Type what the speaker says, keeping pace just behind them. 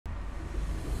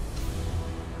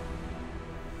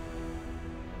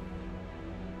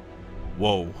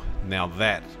Whoa, now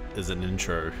that is an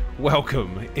intro.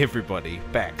 Welcome everybody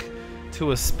back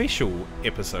to a special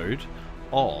episode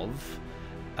of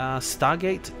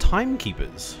Stargate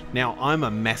Timekeepers. Now, I'm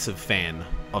a massive fan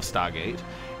of Stargate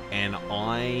and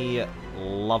I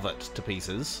love it to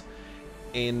pieces.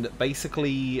 And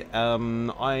basically,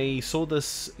 I saw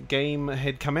this game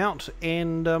had come out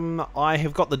and I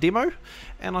have got the demo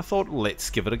and I thought,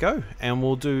 let's give it a go. And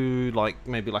we'll do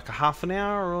maybe a half an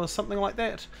hour or something like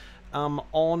that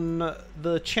on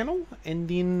the channel, and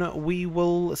then we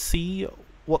will see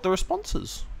what the response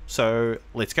is. So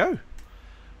let's go.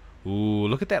 Ooh,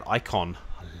 look at that icon.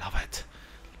 I love it.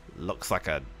 Looks like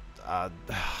a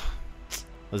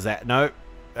is that no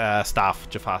staff,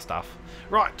 Jafar staff,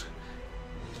 right?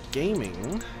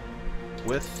 Gaming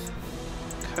with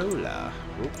cola.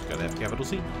 Oops, gotta have capital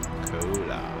C.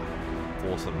 Cola.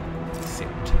 Awesome.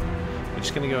 Accept. We're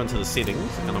just gonna go into the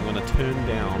settings and I'm gonna turn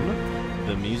down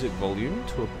the music volume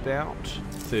to about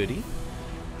 30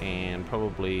 and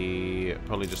probably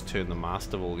just turn the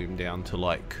master volume down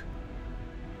to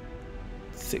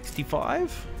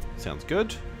 65. Sounds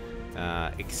good.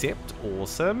 Accept.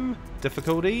 Awesome.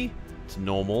 Difficulty, it's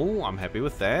normal. I'm happy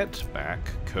with that. Back.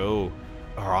 Cool.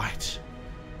 Alright.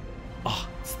 Oh,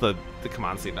 it's the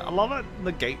command center. I love it.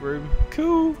 The gate room.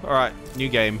 Cool. Alright, new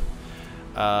game.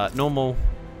 Normal.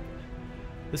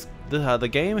 The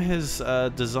game has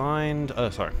designed... Oh,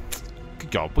 sorry. Good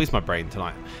God, where's my brain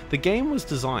tonight? The game was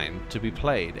designed to be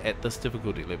played at this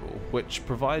difficulty level, which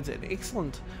provides an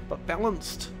excellent but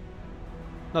balanced...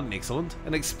 Not an excellent,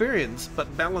 an experienced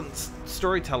but balanced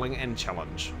storytelling and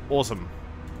challenge. Awesome.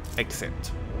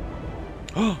 Accept.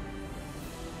 Oh!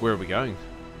 Where are we going?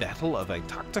 Battle of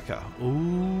Antarctica.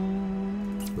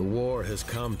 Ooh. The war has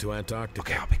come to Antarctica.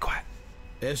 Okay, I'll be quiet.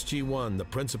 SG-1, the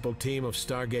principal team of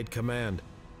Stargate Command,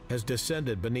 has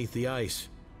descended beneath the ice,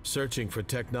 searching for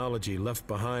technology left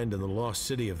behind in the lost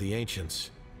city of the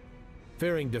ancients.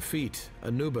 Fearing defeat,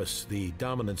 Anubis, the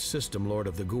dominant system lord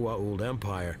of the Goa'uld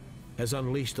Empire, has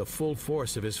unleashed the full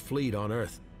force of his fleet on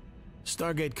Earth.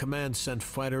 Stargate Command sent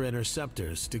fighter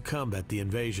interceptors to combat the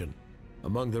invasion.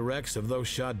 Among the wrecks of those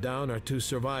shot down are two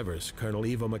survivors, Colonel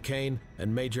Eva McCain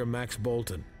and Major Max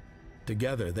Bolton.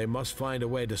 Together, they must find a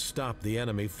way to stop the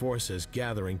enemy forces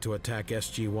gathering to attack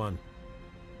SG-1.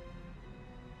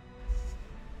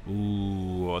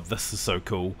 Ooh, this is so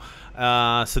cool.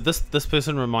 So this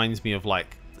person reminds me of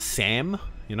Sam,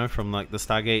 you know, from the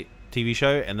Stargate TV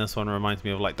show, and this one reminds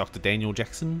me of Dr. Daniel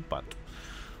Jackson, but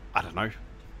I don't know.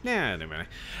 Yeah, no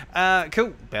matter.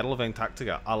 Cool. Battle of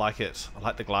Antarctica. I like it. I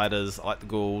like the gliders. I like the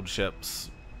Goa'uld ships.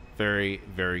 Very,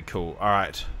 very cool. All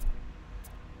right.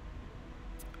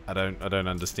 I don't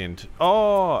understand.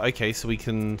 Oh, okay. So we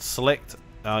can select.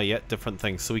 Oh, yeah, different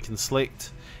things. So we can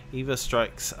select. Eva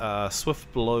strikes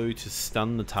swift blow to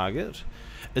stun the target.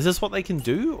 Is this what they can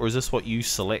do, or is this what you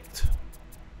select?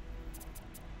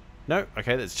 No.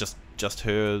 Okay, that's just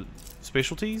her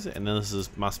specialties, and then this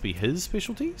must be his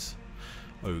specialties.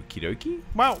 Okie dokie.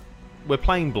 Well, we're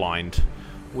playing blind.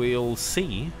 We'll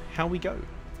see how we go.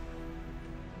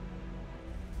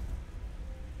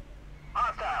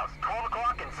 Hostiles, 12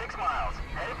 o'clock and 6 miles.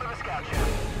 Headed for the scout ship.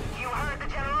 You heard the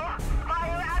general?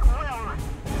 Fire at will.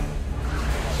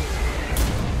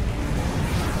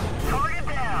 Target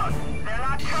down. They're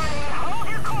not turning. Hold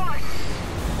your course.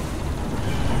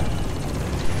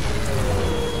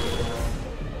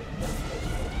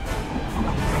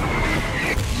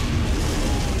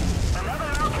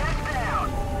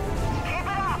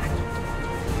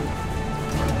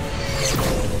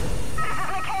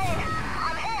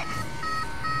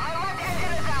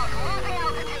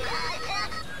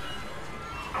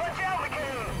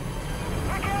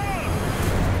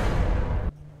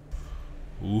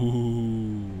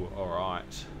 Ooh,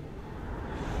 alright.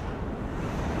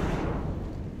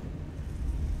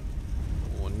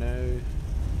 Oh no.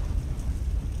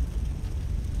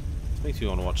 This makes me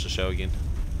want to watch the show again.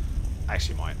 I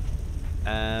actually might.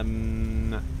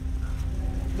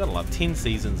 Gotta love 10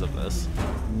 seasons of this.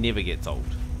 Never gets old.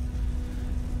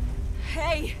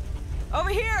 Hey! Over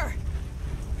here!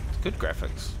 It's good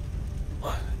graphics.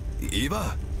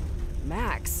 Eva?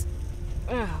 Max.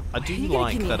 Oh, I do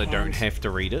like that I don't have to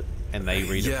read it, and they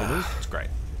read it for me. It's great.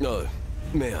 No,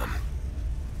 ma'am.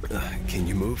 Can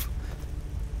you move?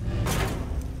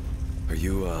 Are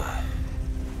you,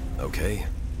 okay?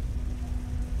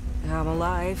 I'm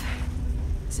alive.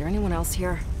 Is there anyone else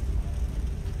here?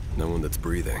 No one that's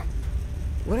breathing.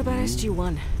 What about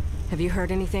SG-1? Have you heard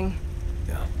anything?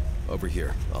 Yeah, over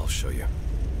here. I'll show you.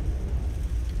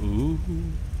 Ooh.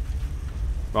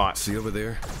 Right. See over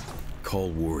there? Call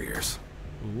warriors.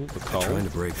 Ooh, the They're trying to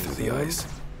break through the ice.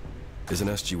 Isn't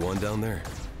SG-1 down there?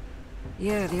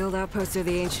 Yeah, the old outpost of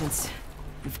the Ancients.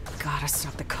 We've gotta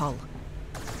stop the cull.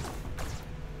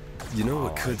 You know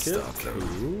what I could like it. stop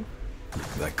them?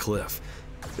 That cliff.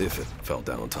 If it fell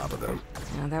down on top of them.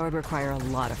 Now, that would require a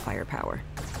lot of firepower.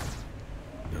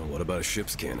 Now, what about a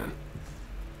ship's cannon?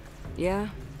 Yeah,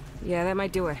 that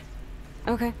might do it.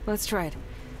 Okay, let's try it.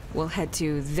 We'll head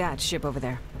to that ship over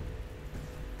there.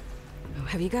 Oh,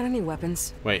 have you got any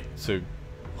weapons? Wait, so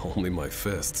Only my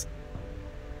fists.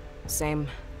 Same.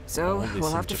 So, there's we'll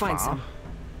some have to find Jafar. some.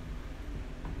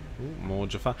 Ooh, more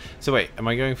Jafar. So wait, am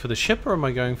I going for the ship or am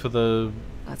I going for the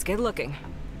Let's get looking.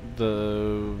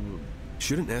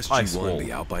 Shouldn't Ice wall. SG-1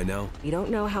 be out by now? We don't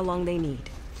know how long they need.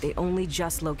 They only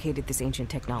just located this ancient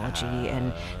technology,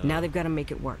 and now they've got to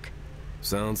make it work.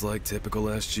 Sounds like typical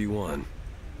SG-1.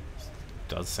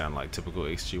 does sound like typical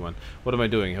XG1. What am I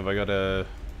doing? Have I got a...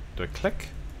 Do I click?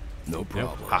 No Yep.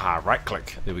 problem. Haha, right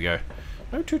click. There we go.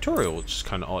 No tutorial, which is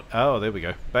kind of odd. Oh, there we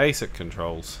go. Basic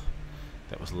controls.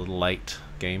 That was a little late,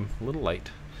 game. A little late.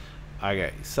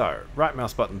 Okay, so right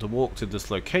mouse button to walk to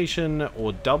this location,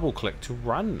 or double click to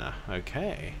run.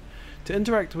 Okay. To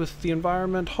interact with the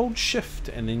environment, hold shift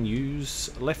and then use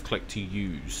left click to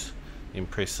use. Then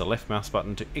press the left mouse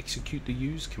button to execute the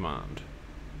use command.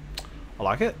 I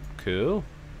like it. Cool.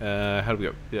 How do we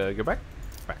go? Go back?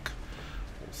 Back.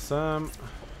 Awesome.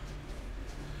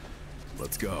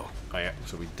 Let's go. Oh yeah,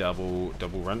 so we double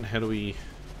run. How do we...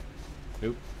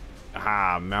 Nope.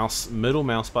 Ah, middle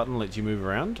mouse button lets you move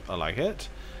around. I like it.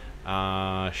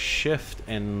 Shift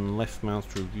and left mouse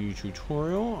to review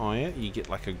tutorial. Oh yeah, you get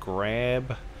like a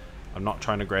grab. I'm not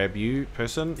trying to grab you,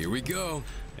 person. Here we go.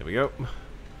 There we go.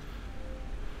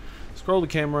 Scroll the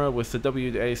camera with the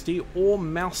WASD or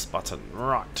mouse button.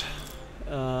 Right.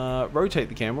 Rotate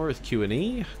the camera with Q and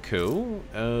E. Cool.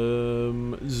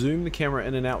 Zoom the camera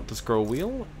in and out with the scroll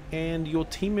wheel. And your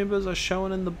team members are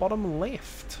shown in the bottom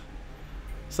left.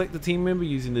 Select the team member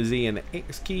using the Z and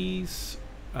X keys.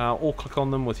 Or click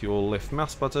on them with your left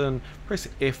mouse button. Press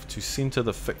F to center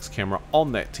the fixed camera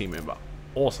on that team member.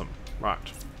 Awesome. Right.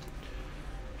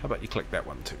 How about you click that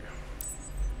one too?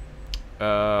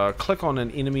 Click on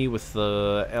an enemy with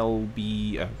the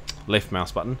LB left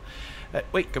mouse button.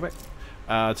 Wait, go back.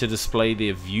 To display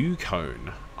their view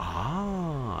cone.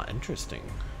 Ah, interesting.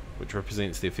 Which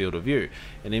represents their field of view.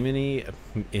 An enemy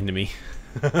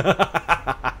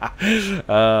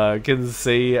can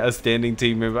see a standing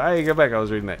team member. Hey, go back, I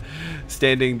was reading that.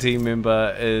 Standing team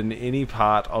member in any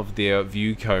part of their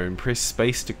view cone. Press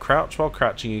space to crouch. While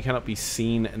crouching, you cannot be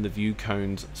seen in the view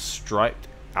cone's striped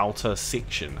outer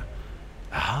section.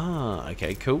 Ah,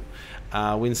 okay, cool.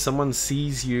 When someone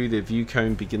sees you, their view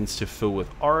cone begins to fill with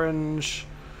orange.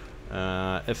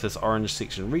 If this orange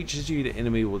section reaches you, the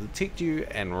enemy will detect you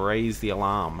and raise the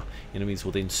alarm. Enemies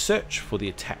will then search for the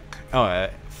attack,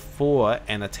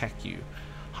 and attack you.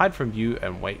 Hide from view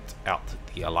and wait out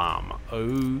the alarm.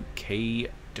 Okay,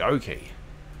 dokie.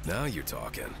 Now you're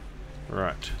talking.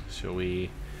 Right, shall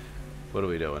we? What are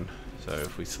we doing? So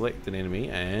if we select an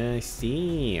enemy, I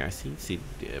see,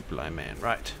 blind man.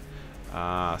 Right,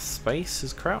 space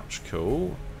is crouch.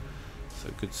 Cool. So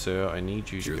good sir, I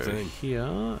need you to go here,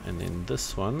 and then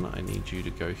this one, I need you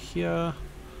to go here.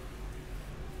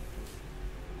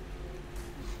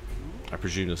 I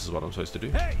presume this is what I'm supposed to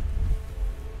do. Hey!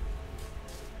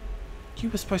 You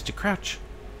were supposed to crouch.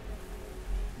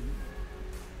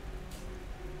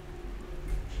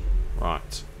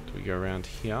 Right, do we go around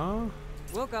here?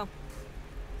 We'll go.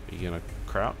 Are you gonna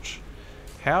crouch?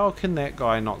 How can that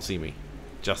guy not see me?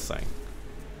 Just saying.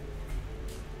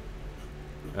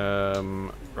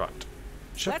 Right.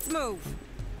 Let's move.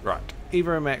 Right.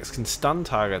 Evo Max can stun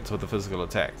targets with a physical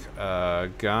attack.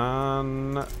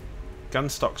 Gun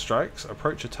stock strikes.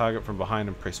 Approach a target from behind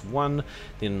and press 1,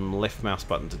 then left mouse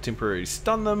button to temporarily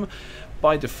stun them.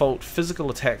 By default, physical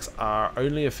attacks are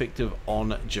only effective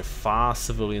on Jafar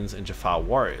civilians and Jafar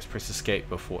warriors. Press escape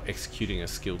before executing a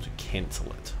skill to cancel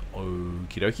it.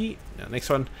 Okie dokie. Now, next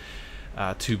one.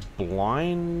 To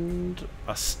blind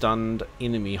a stunned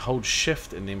enemy, hold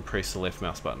shift and then press the left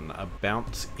mouse button. A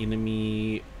bound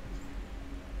enemy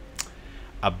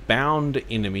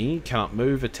cannot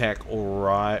move, attack,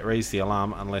 or raise the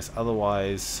alarm unless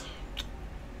otherwise...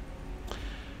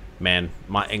 Man,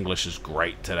 my English is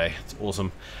great today. It's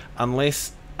awesome.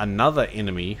 Unless another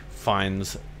enemy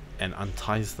finds and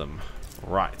unties them.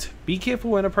 Right. Be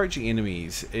careful when approaching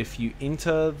enemies. If you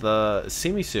enter the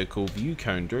semicircle view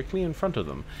cone directly in front of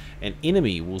them, an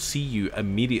enemy will see you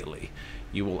immediately.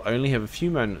 You will only have a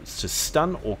few moments to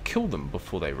stun or kill them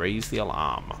before they raise the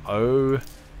alarm.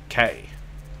 Okay.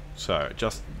 So,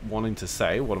 just wanting to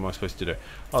say, what am I supposed to do?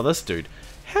 Oh, this dude.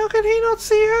 How can he not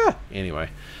see her? Anyway.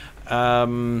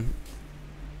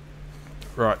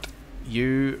 Right.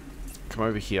 You come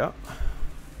over here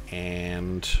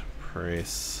and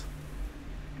press...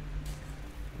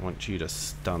 I want you to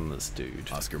stun this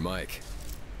dude. Oscar Mike.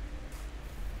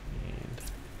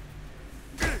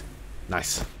 And...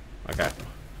 Nice. Okay.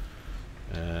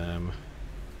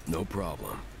 No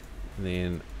problem. And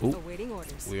then... Ooh, Awaiting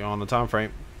orders. we're on the time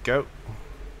frame. Go.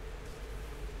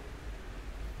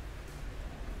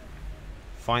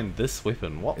 Find this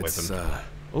weapon. What weapon?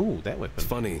 Oh, that weapon. It's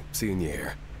funny seeing you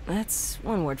here. That's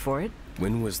one word for it.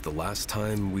 When was the last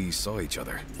time we saw each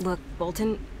other? Look,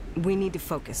 Bolton, we need to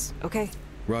focus, okay?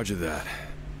 Roger that.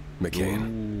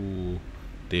 McCain. Ooh,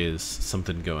 there's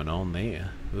something going on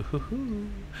there. Ooh-hoo-hoo.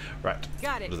 Right.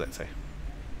 Got it. What does that say?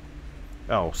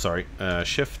 Oh, sorry.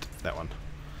 Shift that one.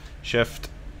 Shift.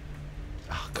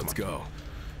 Oh, come Let's on. go.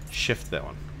 Shift that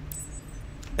one.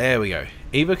 There we go.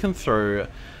 Eva can throw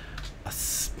a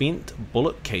spent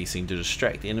bullet casing to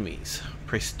distract enemies.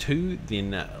 Press 2,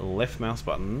 then left mouse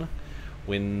button.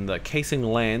 When the casing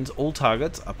lands, all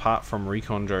targets, apart from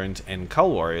recon drones and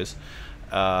cull warriors,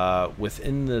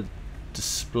 within the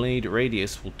displayed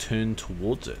radius will turn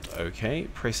towards it. Okay,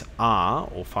 press R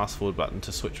or fast forward button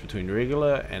to switch between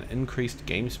regular and increased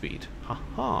game speed.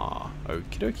 Haha,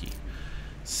 okie dokie.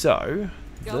 So,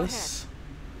 Go this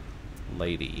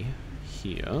lady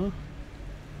here.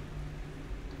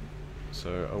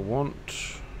 So I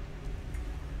want...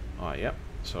 Oh, yep.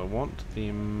 So I want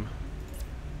them...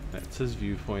 That's his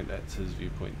viewpoint, that's his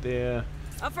viewpoint there.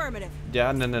 Affirmative.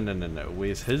 Yeah, no.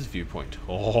 Where's his viewpoint?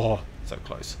 Oh, so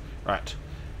close. Right.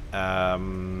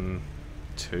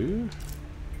 2.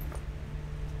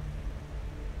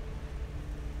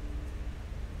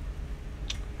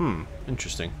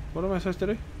 Interesting. What am I supposed to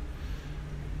do?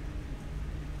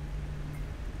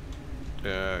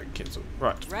 Cancel.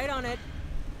 Right. Right on it.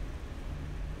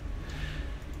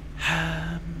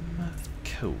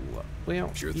 Cool.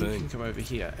 Well, Sure you thing. can come over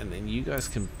here, and then you guys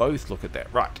can both look at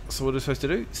that. Right. So what are we supposed to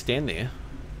do? Stand there,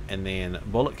 and then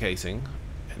bullet casing,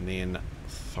 and then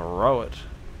throw it.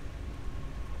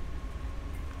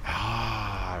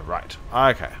 Ah, right.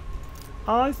 Okay.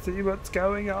 I see what's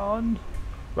going on.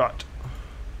 Right.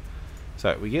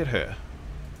 So we get her.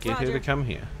 Get her Roger. to come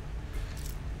here.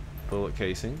 Bullet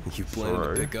casing. You planning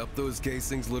throw. to pick up those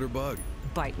casings, Litterbug?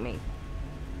 Bite me.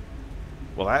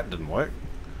 Well, that didn't work.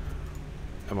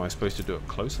 Am I supposed to do it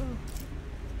closer?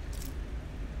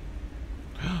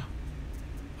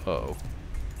 Uh-oh.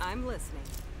 I'm listening.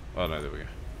 Oh, no, there we go.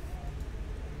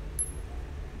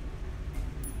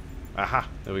 Aha,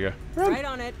 there we go. Run, Right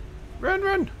on it.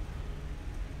 run!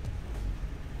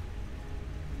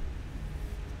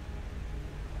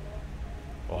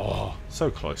 Oh,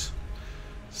 so close.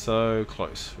 So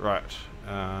close. Right.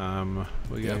 We're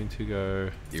Yep. going to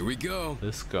go Here we go.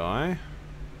 this guy.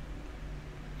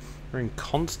 We're in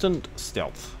constant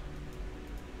stealth.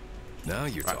 Now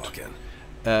you're Right. talking.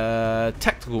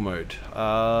 Tactical mode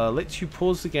lets you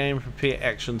pause the game and prepare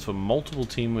actions for multiple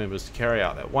team members to carry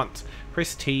out at once.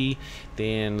 Press T,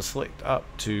 then select up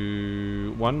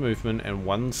to 1 movement and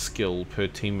 1 skill per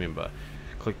team member.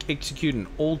 Click execute and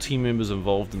all team members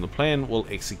involved in the plan will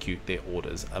execute their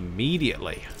orders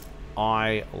immediately.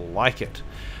 I like it.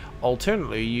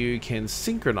 Alternatively, you can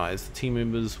synchronize. The team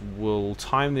members will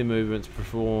time their movements,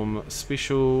 perform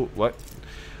skills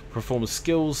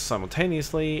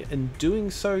simultaneously. In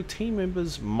doing so, team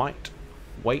members might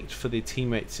wait for their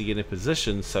teammates to get in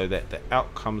position so that the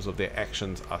outcomes of their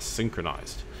actions are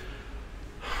synchronized.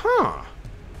 Huh.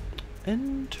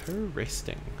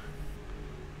 Interesting.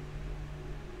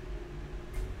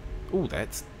 Ooh,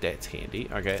 that's handy.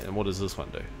 Okay, and what does this one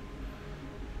do?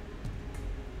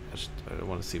 I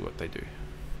want to see what they do.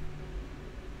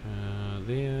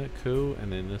 There, cool.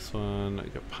 And then this one, we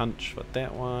got punch for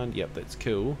that one. Yep, that's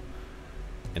cool.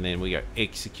 And then we go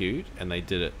execute, and they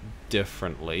did it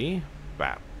differently.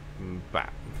 Bap,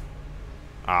 bap.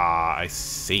 Ah, I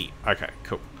see. Okay,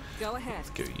 cool. Go ahead. Let's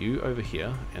go you over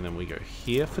here, and then we go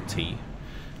here for T.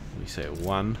 We say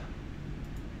 1,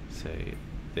 say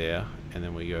there, and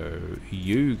then we go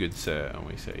you, good sir, and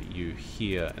we say you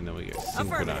here, and then we go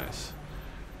synchronize.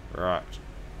 Right.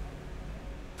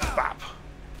 Bap.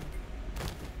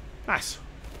 Nice.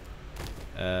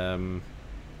 What am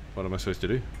I supposed to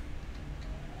do?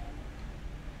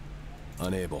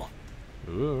 Unable.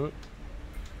 Ooh.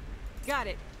 Got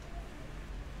it.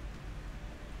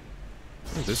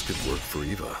 This could work for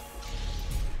Eva.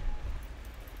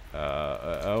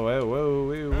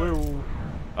 Whoa.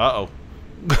 Uh-oh.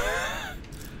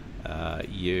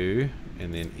 You,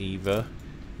 and then Eva,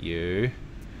 you,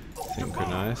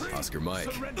 Synchronize. Oscar Mike.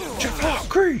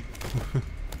 Crew.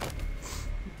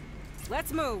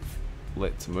 Let's move.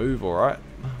 Let's move, alright.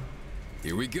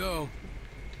 Here we go.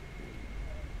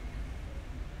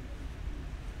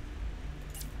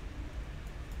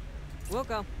 We'll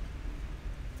go.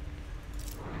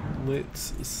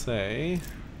 Let's say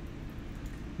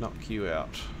knock you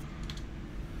out.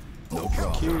 No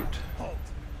problem. Cute.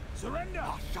 Surrender!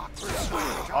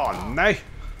 Oh no!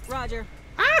 Roger.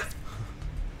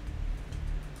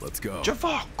 Let's go.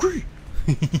 Jafar Cree.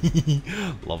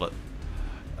 Love it.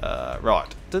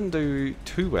 Right, didn't do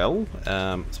too well.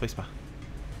 Spacebar.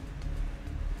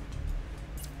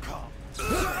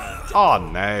 Oh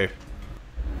no.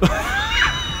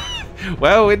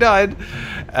 Well, we died.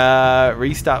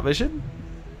 Restart mission?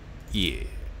 Yeah.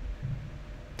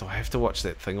 Do I have to watch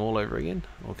that thing all over again?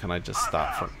 Or can I just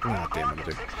start from... Oh, damn it, I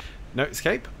do. No,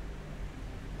 escape.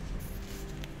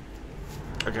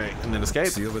 Okay, and then escape.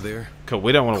 See over there? Cool,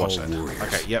 we don't want to watch Call that. warriors.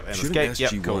 Okay, yep, and Shouldn't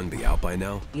escape. Yep, cool. SG-1 be out by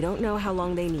now? You don't know how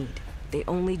long they need. They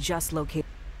only just located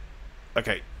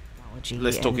Okay, technology.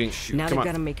 let's and talking. Now Come they've on.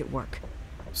 got to make it work.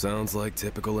 Sounds like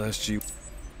typical SG.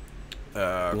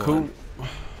 Cool.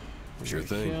 Sure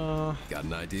thing. Here. Got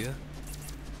an idea?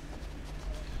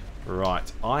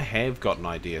 Right, I have got an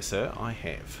idea, sir. I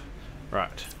have.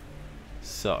 Right.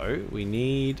 So, we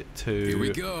need to Here we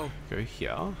go. go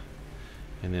here.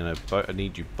 And then I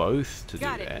need you both to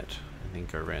Got do it. that. And then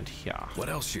go around here. What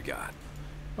else you got?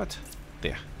 What?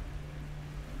 There.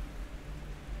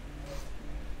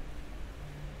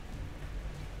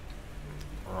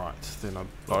 Right, then I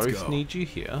Let's both go. need you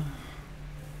here.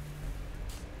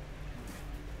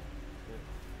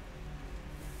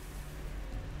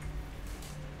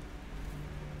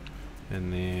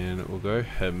 And then we'll go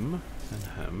him and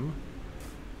him.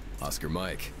 Oscar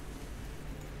Mike.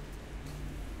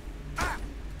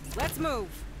 Let's move.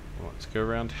 Let's go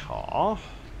around here.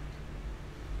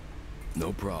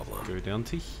 No problem. Go down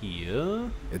to here.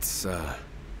 It's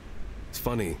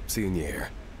funny seeing you here.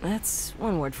 That's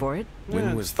one word for it. When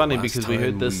Yeah, was it's the funny last because we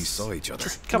heard time this we saw each other?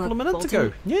 just a couple Look, of minutes Bolton,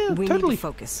 ago. Yeah, we totally. need to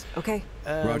focus, okay?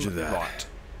 Roger that. Right.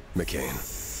 McCain.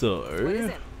 So, What is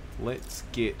it? let's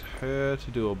get her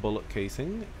to do a bullet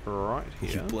casing right You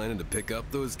here. planning to pick up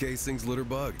those casings,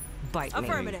 Litterbug? Bite me.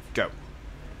 Affirmative. Go.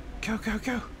 Go, go,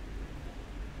 go.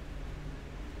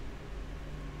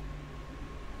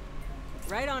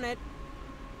 Right on it.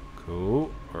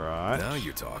 Cool. Right. Now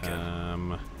you're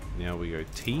talking. Now we go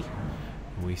T.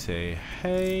 And we say,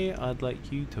 hey, I'd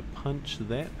like you to punch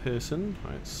that person.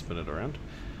 Right, spin it around.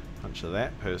 Punch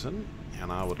that person. And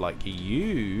I would like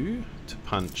you to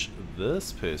punch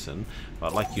this person. But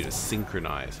I'd like you to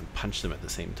synchronize and punch them at the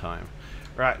same time.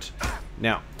 Right.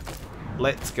 Now,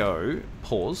 let's go.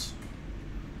 Pause.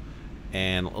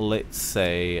 And let's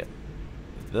say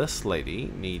this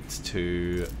lady needs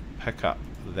to pick up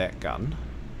that gun.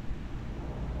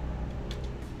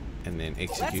 And then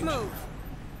execute. Let's move.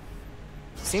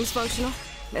 Seems functional.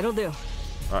 It'll do.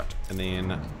 Right, and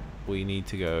then we need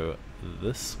to go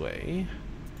this way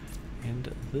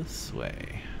and this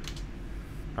way.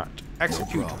 Right,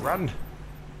 execute, problem. run.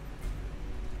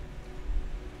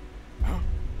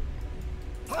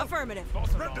 Affirmative.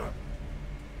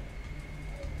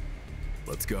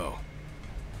 Let's go.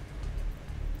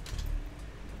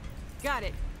 Got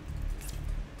it.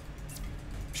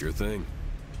 Sure thing.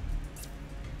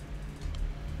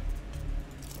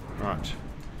 Right,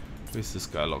 where's this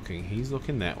guy looking? He's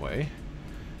looking that way.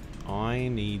 I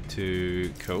need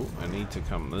to, cool, I need to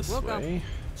come this We'll go. way.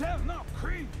 I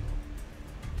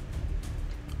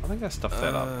think I stuffed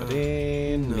that up, but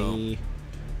any...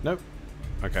 Nope.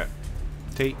 Okay.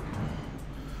 T.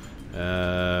 What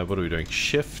are we doing?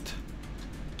 Shift.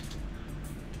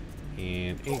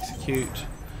 And execute.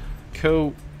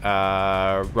 Cool.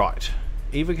 Right.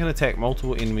 Eva can attack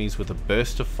multiple enemies with a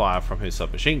burst of fire from her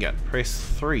submachine gun. Press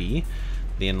 3,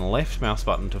 then left mouse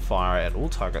button to fire at all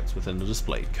targets within the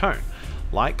displayed cone.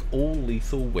 Like all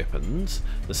lethal weapons,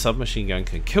 the submachine gun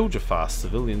can kill Jafar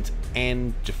civilians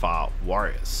and Jafar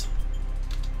warriors.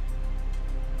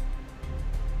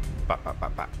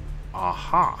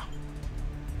 Aha.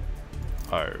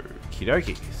 Okie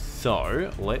dokie.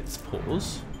 So, let's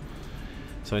pause.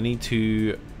 So I need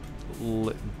to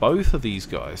let both of these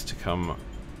guys to come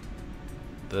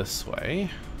this way.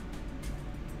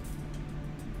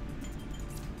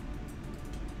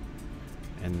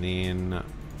 And then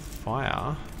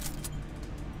fire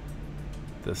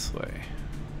this way.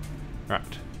 Right.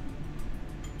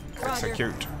 Roger.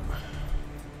 Execute.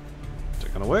 Is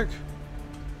it gonna work?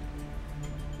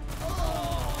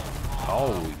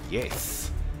 Oh,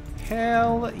 yes.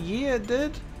 Hell yeah, it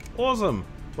did. Awesome.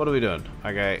 What are we doing?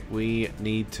 Okay, we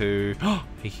need to... Oh,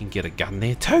 he can get a gun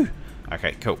there too!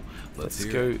 Okay, cool. Let's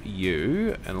go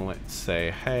you, and let's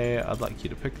say, hey, I'd like you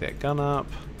to pick that gun up.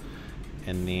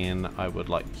 And then I would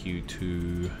like you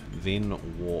to then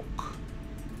walk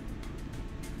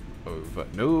over.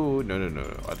 No.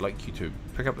 I'd like you to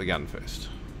pick up the gun first.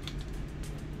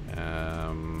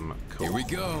 Cool. Here we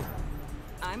go.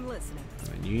 I'm listening.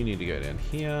 And you need to go down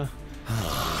here.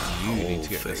 You need to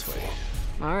go this way.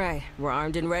 All right, we're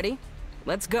armed and ready.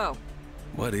 Let's go.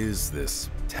 What is this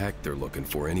tech they're looking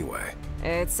for anyway?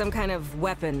 It's some kind of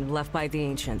weapon left by the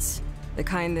ancients. The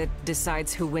kind that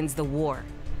decides who wins the war.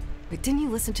 But didn't you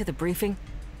listen to the briefing?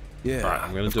 Yeah, Alright,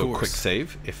 I'm gonna do a quick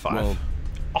save. F5. Well,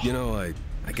 you know, I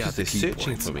got the key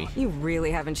searching points. for me. You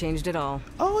really haven't changed at all.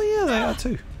 Oh yeah, they are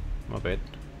too. My bad.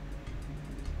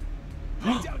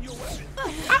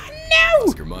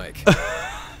 Oscar Mike.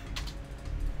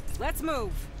 Let's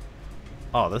move.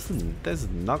 Oh, this is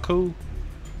not cool.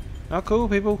 Not cool,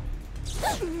 people.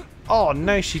 Oh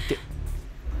no, she did.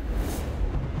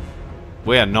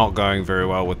 We are not going very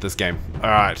well with this game. All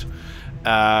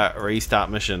right, restart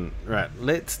mission. Right,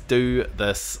 let's do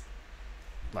this.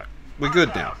 Like, we're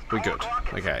good now. We're good.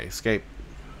 Okay, escape.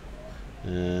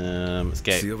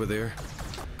 Escape. See over there?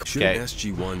 Shouldn't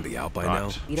SG-1 be out by now?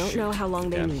 You don't know how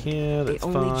long they Down need. here, They that's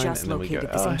only fine. just And then we go,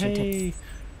 located this oh, ancient hey,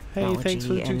 thanks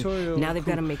for the technology, and tutorial. now they've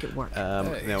got to Cool. make it work. Now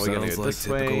we're gonna sounds go like this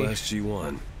typical way,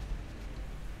 SG-1.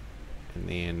 and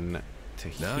then to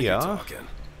Now here, you're talking.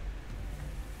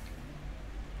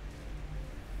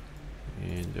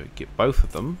 and get both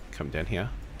of them. Come down here.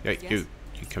 Yeah, Yes. you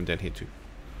come down here too.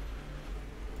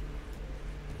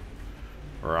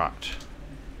 Right,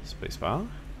 spacebar.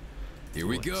 Here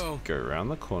we Let's go. Go around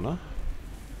the corner.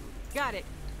 Got it.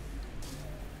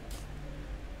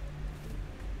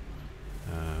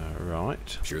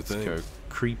 Right. Sure Let's thing. go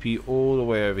creepy all the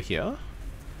way over here.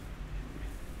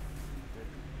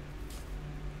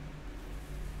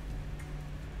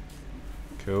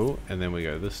 Cool. And then we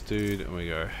go this dude, and we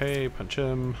go, hey, punch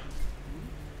him.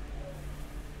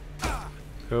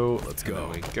 Cool. Let's and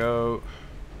go. Then we go.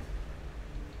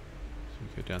 So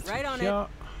we go down Right to on here.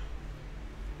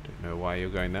 Don't know why you're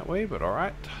going that way, but all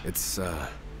right. It's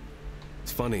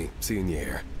funny seeing you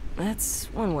here. That's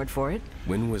one word for it.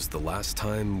 When was the last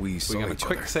time we saw We're gonna each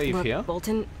quick other? save Look, here.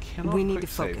 Bolton, Cannot we need quick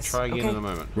to save. focus. Try again okay? in a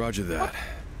moment. Roger that.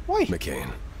 Why?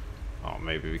 McCain. Oh,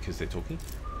 maybe because they're talking.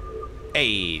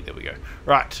 Hey, there we go.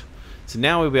 Right. So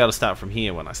now we'll be able to start from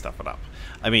here when I stuff it up.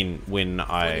 I mean, when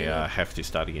I have to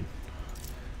start again.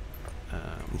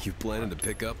 You planning to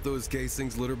pick up those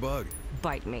casings, Litterbug?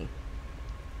 Bite me.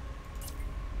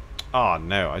 Oh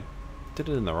no, I did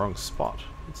it in the wrong spot.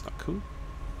 That's not cool.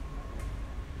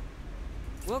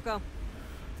 We'll go.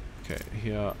 Okay,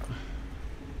 here.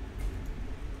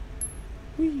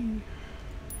 Whee.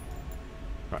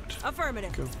 Right.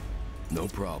 Affirmative. Go. No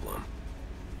problem.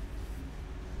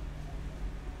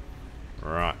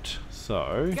 Right.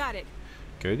 So Got it.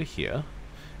 go to here,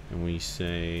 and we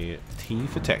say T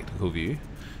for tactical view.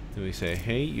 Then we say,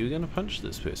 hey, you're gonna punch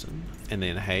this person, and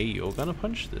then hey, you're gonna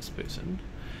punch this person,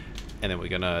 and then we're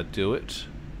gonna do it.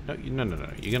 No.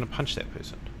 You're gonna punch that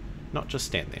person, not just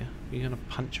stand there. You're gonna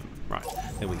punch him. Right.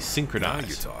 Then we Now synchronize.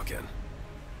 you're talking.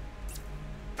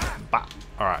 Bah.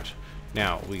 All right.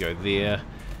 Now we go there.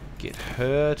 Get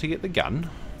her to get the gun.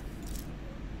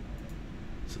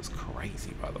 This is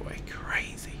crazy, by the way.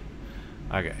 Crazy.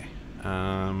 Okay.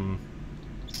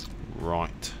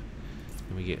 Right.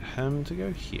 And we get him to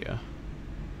go here.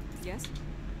 Yes.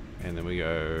 And then we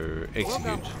go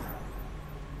execute.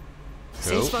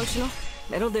 Seems functional.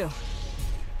 It'll do.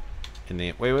 And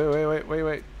then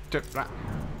wait. Get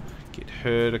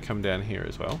her to come down here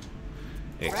as well.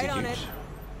 Execute. Right on it.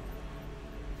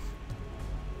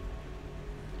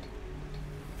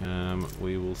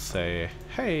 We will say,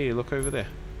 hey, look over there.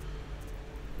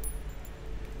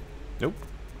 Nope.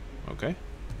 Okay.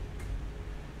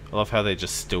 I love how they're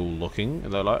just still looking,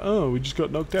 and they're like, oh, we just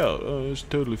got knocked out. Oh, it's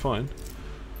totally fine.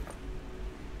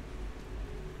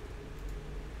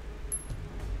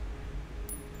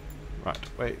 Right,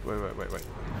 wait.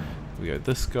 We go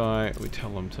this guy, we tell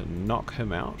them to knock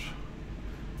him out.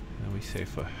 And then we say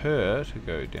for her to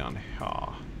go down here.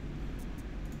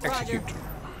 Execute. Roger.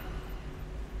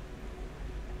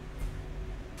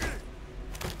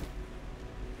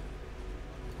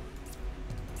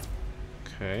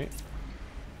 Okay.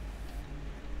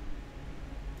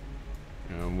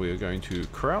 And we are going to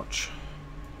crouch.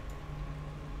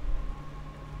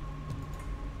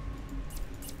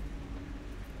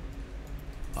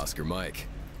 Oscar Mike.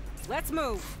 Let's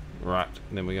move. Right,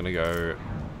 and then we're going to go...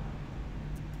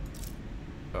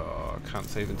 Oh, can't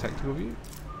save in tactical view.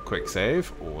 quick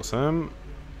save. Awesome.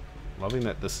 Loving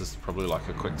that this is probably like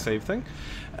a quick save thing.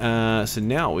 So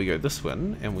now we go this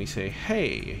one and we say,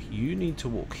 hey, you need to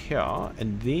walk here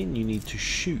and then you need to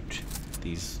shoot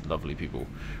these lovely people.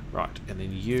 Right, and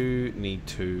then you need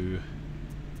to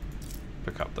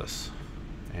pick up this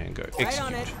and go execute. Right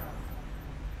on it.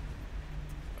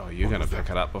 Oh, you're going to pick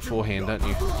it up beforehand, aren't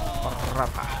you?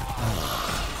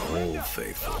 Old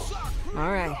faithful. All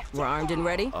right, we're armed and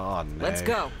ready. Oh, no. Let's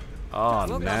go. Oh,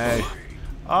 We'll no. go.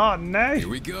 Oh, no. Here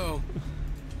we go.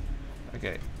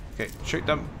 Okay, shoot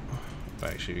them.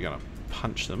 Actually, you're going to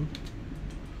punch them.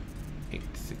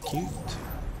 Execute.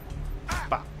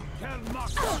 Bah.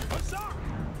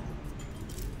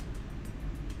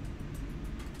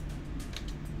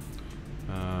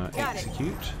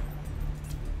 Execute.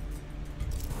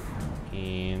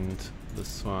 And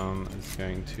this one is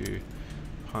going to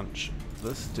punch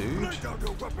this dude.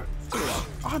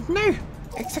 Oh no!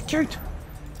 Execute!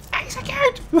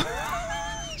 Execute!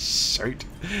 Shoot!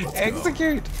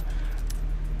 Execute!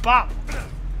 But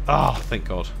oh, thank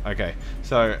God. Okay,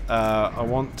 so I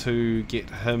want to get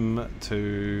him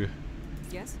to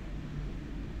Yes?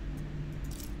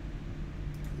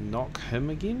 knock him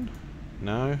again.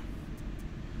 No.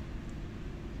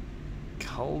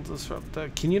 Hull disruptor.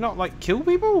 Can you not like kill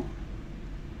people?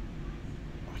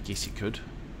 I guess you could.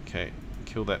 Okay,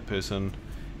 kill that person,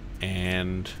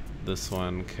 and this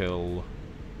one kill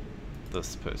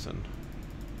this person.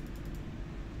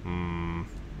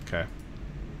 Okay.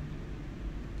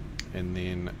 And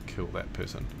then kill that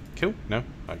person. Kill? No?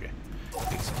 Okay.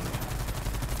 Execute.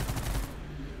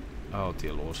 Oh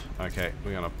dear Lord. Okay,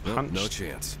 we're gonna punch No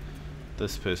chance.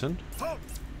 this person. Bah.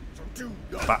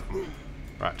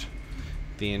 Right.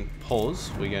 Then pause.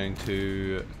 We're going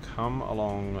to come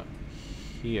along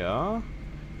here.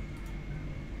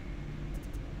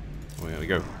 We're going to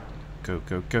go.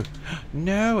 Go.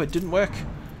 No, it didn't work.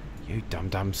 You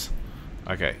dum-dums.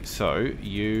 Okay, so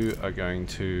you are going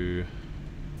to...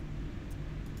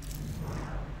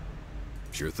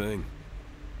 Sure thing.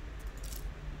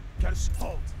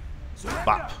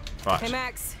 Bop. Right. Hey,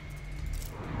 Max.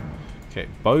 Okay,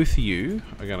 both of you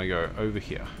are going to go over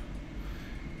here.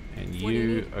 And What do you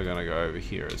you need? are going to go over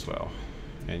here as well.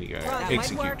 And you're going Well, to that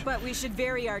execute. might work, but we should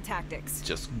vary our tactics.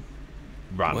 Just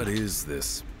run. What is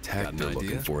this tech they're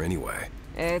looking for anyway?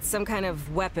 It's some kind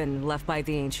of weapon left by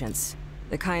the ancients.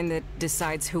 The kind that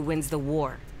decides who wins the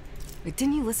war. Wait,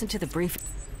 didn't you listen to the brief?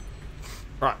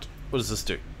 Right, what does this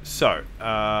do? So,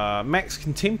 Max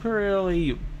can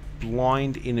temporarily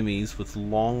blind enemies with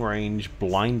long-range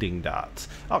blinding darts.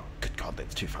 Oh, good God,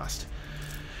 that's too fast.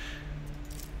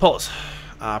 Pause.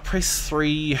 Press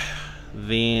 3,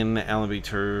 then LB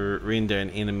to render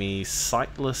an enemy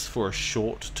sightless for a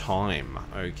short time.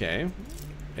 Okay.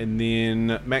 And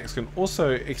then Max can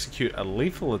also execute a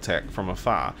lethal attack from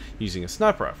afar using a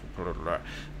sniper rifle. Blah, blah, blah.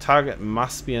 Target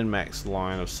must be in Max's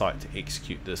line of sight to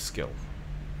execute this skill.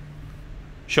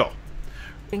 Sure.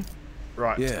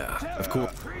 Right. Yeah, of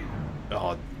course.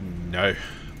 Oh, no.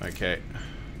 Okay.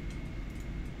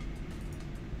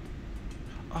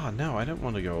 Oh, no, I don't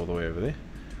want to go all the way over there.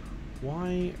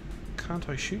 Why can't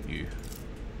I shoot you?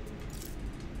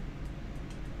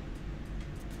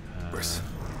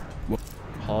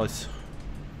 Pause.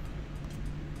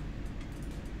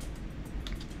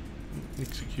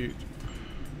 Execute.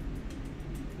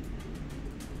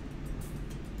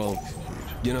 Well,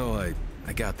 you know,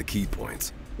 I got the key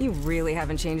points. You really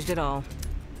haven't changed at all.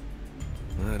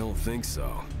 I don't think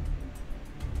so.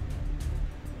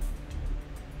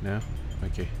 No?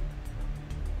 Okay.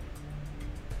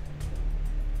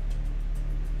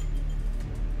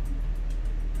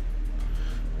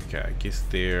 Okay, I guess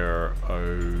they're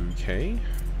okay.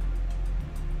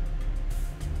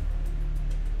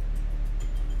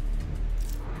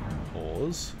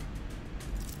 Pause.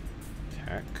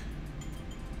 Attack.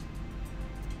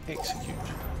 Execute.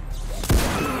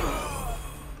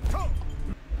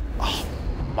 Oh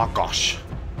my gosh.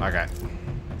 Okay.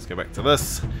 Let's go back to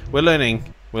this. We're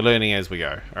learning. We're learning as we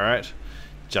go. Alright?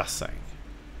 Just saying.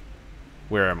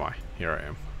 Where am I? Here I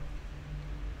am.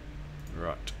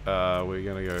 Right. We're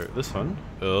gonna go this one.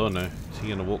 Oh no. Is he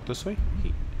gonna walk this way?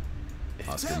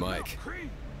 Oscar Mike.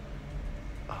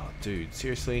 Oh dude,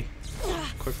 seriously?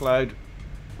 Quick load.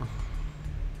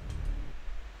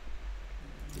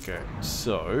 Okay,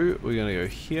 so we're gonna go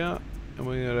here and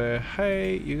we're gonna,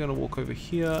 hey, you're gonna walk over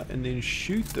here and then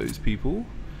shoot those people,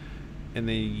 and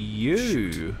then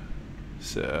you,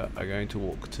 sir, are going to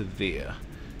walk to there.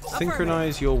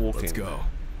 Synchronize your walking. Let's go.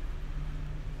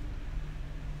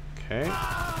 Okay.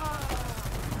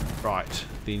 Right,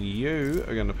 then you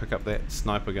are going to pick up that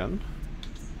sniper gun.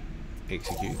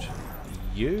 Execute.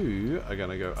 you are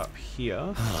gonna go up here.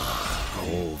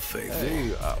 Old faithful.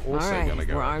 You are All also right, gonna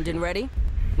go we're up armed here. and ready.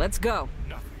 Let's go.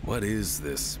 What is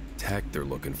this tech they're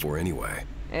looking for anyway?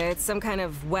 It's some kind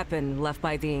of weapon left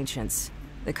by the ancients.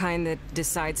 The kind that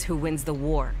decides who wins the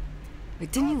war.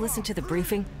 Wait, didn't you listen to the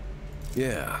briefing?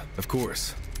 Yeah, of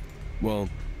course. Well,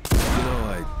 you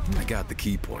know, I got the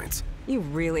key points. You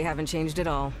really haven't changed at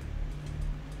all.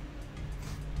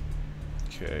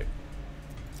 Okay.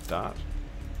 Start.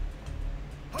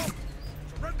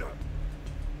 Surrender!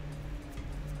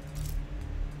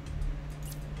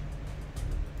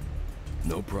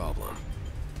 No problem.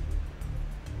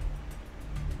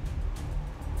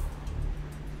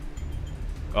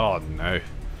 Oh no.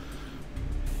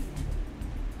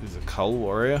 There's a Cull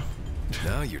Warrior.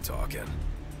 Now you're talking.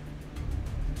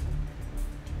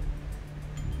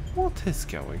 What is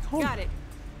going on? Got it.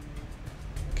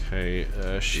 Okay,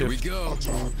 Here we shift. go.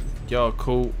 Yo,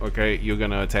 cool. Okay, you're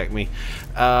gonna attack me.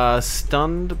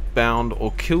 Stunned, bound,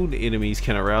 or killed enemies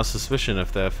can arouse suspicion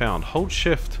if they are found. Hold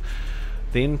shift,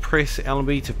 then press L and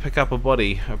B to pick up a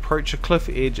body. Approach a cliff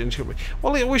edge and shoot me.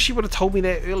 Well, I wish you would have told me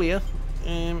that earlier.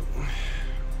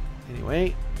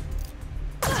 Anyway.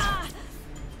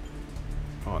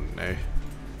 Oh no.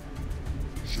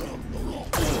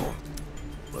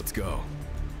 Let's go.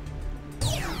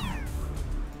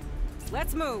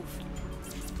 Let's move.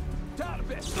 Down a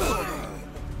bit.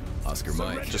 Oscar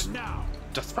Mike. Just now.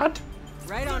 Just run!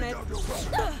 Right on it.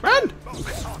 Run!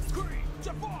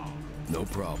 No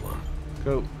problem.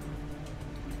 Go.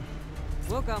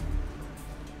 We'll go.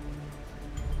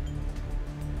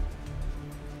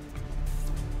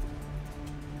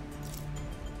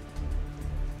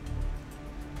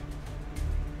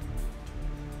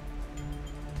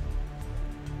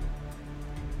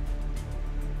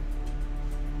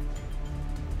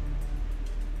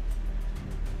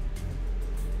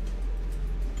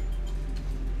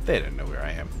 They don't know where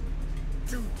I am.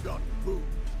 Do not move.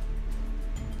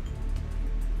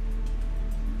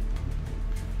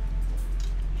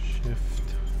 Shift.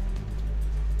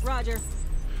 Roger.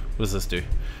 What does this do?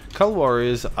 Cull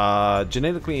Warriors are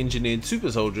genetically engineered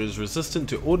super soldiers resistant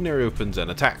to ordinary weapons and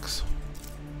attacks.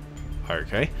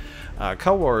 Okay.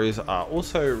 Cull Warriors are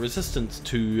also resistant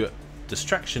to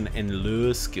distraction and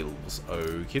lure skills.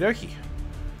 Okie dokie.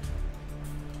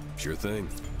 Sure thing.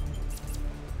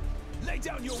 Lay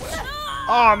down your weapon.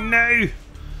 Oh no!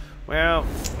 Well,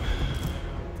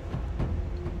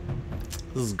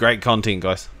 this is great content,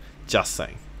 guys. Just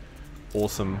saying.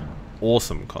 Awesome,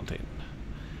 awesome content.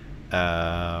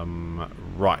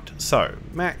 Right, so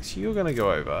Max, you're going to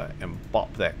go over and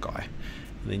bop that guy.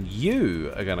 And then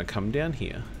you are going to come down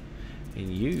here and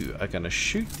you are going to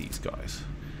shoot these guys.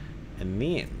 And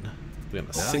then we're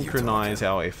going to Now you're synchronize talking.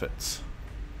 our efforts.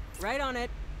 Right on it.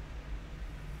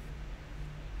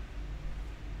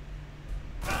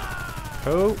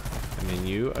 Cool. And then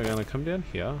you are going to come down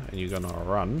here and you're going to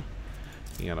run.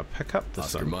 You're going to pick up the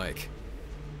Oscar sun. Mike.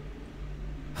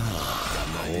 Got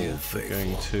an idea. Going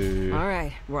Faithful. to... All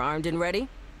right, we're armed and ready.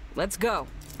 Let's go.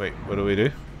 Wait, what do we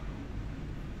do?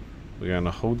 We're going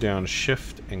to hold down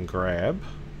shift and grab.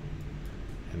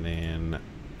 And then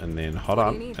hold What do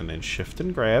on. you need? And then shift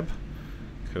and grab.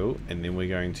 Cool. And then we're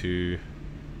going to...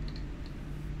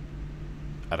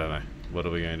 I don't know. What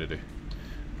are we going to do?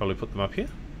 Probably put them up here.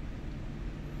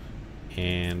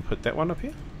 And put that one up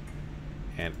here.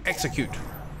 And execute.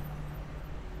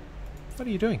 What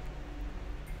are you doing?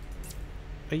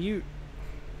 Are you...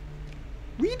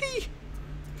 Really?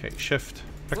 Okay, shift.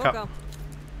 Pick We'll up. go.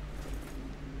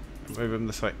 Move him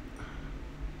this way.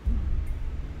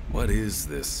 What is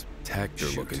this tech they're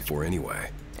Shoot. looking for anyway?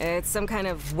 It's some kind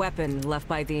of weapon left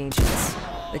by the ancients.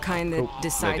 The kind that Cool. They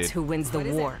decides did. who wins the What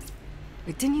is war.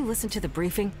 Wait, didn't you listen to the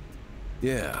briefing?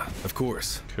 Yeah, of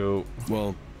course. Cool.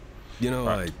 Well, you know,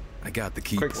 Right. I got the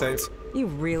key Quick save. points. You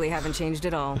really haven't changed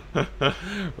at all.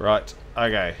 Right.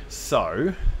 Okay.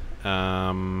 So, Got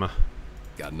an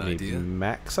we need idea?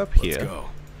 Max up Let's here. go.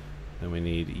 Then we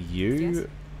need you Yes.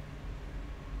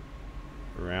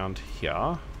 around here.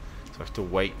 So I have to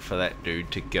wait for that dude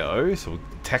to go. So we'll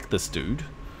attack this dude.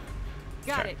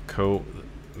 Got it. Cool.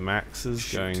 Max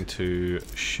is going to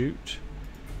shoot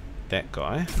that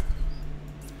guy.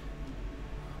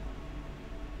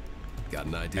 Got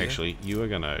an idea? Actually, you are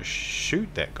going to shoot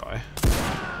that guy.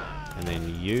 And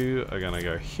then you are going to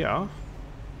go here.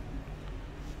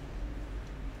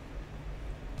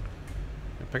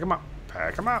 And pick him up.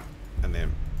 Pick him up. And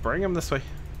then bring him this way.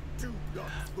 Do not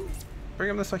move. Bring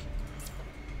him this way.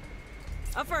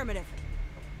 Affirmative.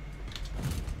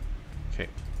 Okay.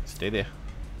 Stay there.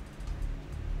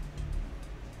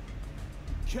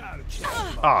 Catch.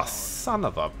 Ah, son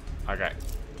of a... Okay.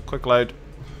 Quick load.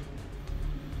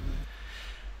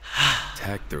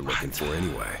 tech they're looking for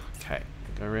anyway. Okay,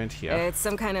 go around here. It's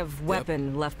some kind of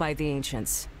weapon left by the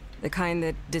ancients. The kind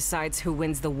that decides who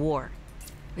wins the war.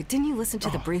 Wait, didn't you listen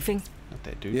to the briefing? Not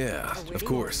that dude. Yeah, of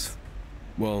course.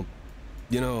 Well,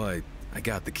 you know, I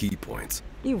got the key points.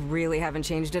 You really haven't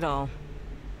changed at all.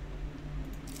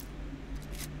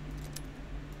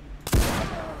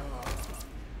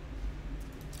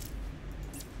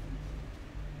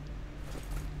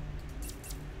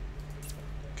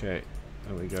 Okay,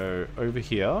 then we go over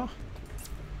here.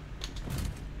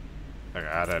 Okay,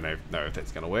 I don't know if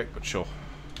that's gonna work, but sure.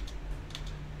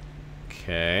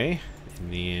 Okay,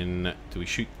 and then do we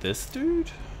shoot this dude?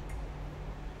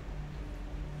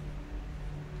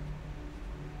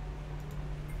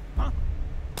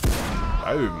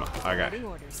 Boom. Okay. Awaiting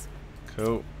orders.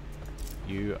 Cool.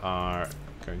 You are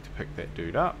going to pick that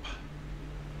dude up.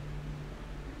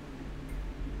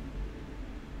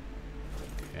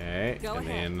 Okay, Go and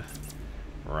ahead. then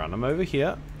run him over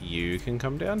here. You can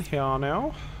come down here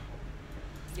now.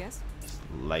 Yes?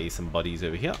 Lay some bodies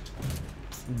over here.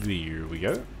 There we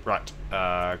go. Right,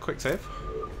 quick save.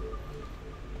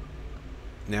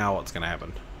 Now what's going to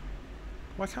happen?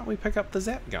 Why can't we pick up the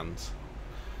zap guns?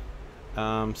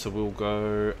 So we'll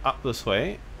go up this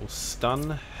way. We'll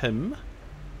stun him.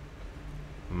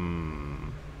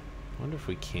 Wonder if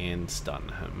we can stun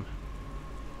him.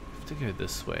 We have to go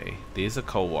this way. There's a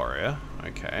coal warrior.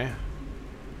 Okay.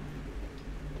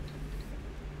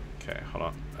 Okay, hold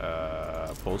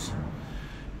on. Pause.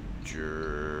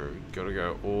 Gotta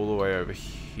go all the way over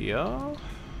here.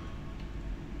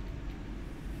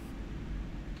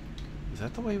 Is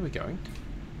that the way we're going?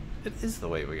 It is the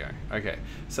way we're going. Okay,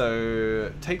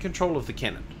 so take control of the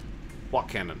cannon. What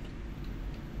cannon?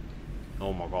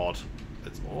 Oh my god.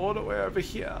 It's all the way over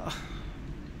here.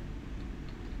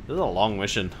 This is a long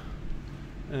mission.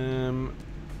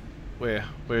 Where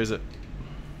is it?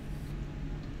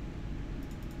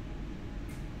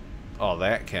 Oh,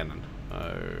 that cannon.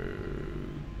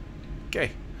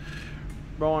 Okay.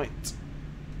 Right.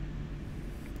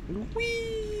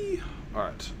 Whee!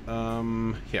 Alright,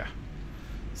 here.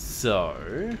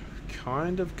 So,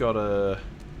 kind of gotta...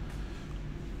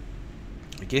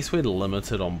 I guess we're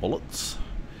limited on bullets.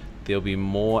 There'll be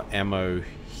more ammo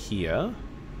here.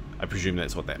 I presume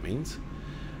that's what that means.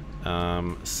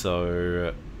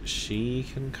 So, she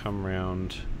can come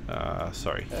round...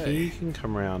 sorry, he can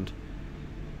come round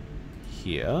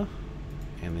here.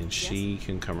 And then she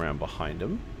can come around behind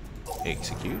him.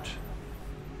 Execute.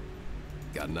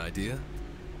 Got an idea?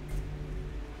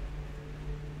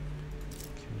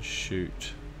 Can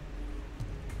shoot.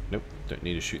 Nope, don't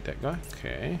need to shoot that guy.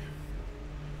 Okay.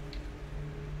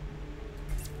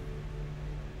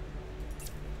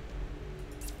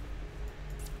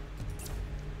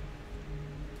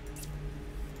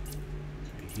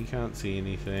 He can't see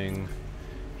anything.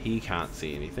 He can't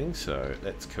see anything, so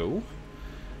that's cool.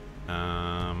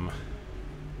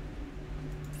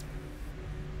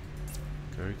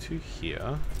 Go to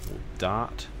here. We'll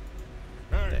dart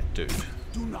that dude.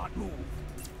 Do not move.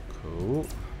 Cool.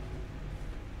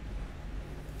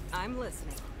 I'm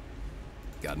listening.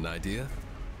 Got an idea?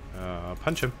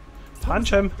 Punch him.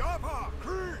 Punch him. Gapa,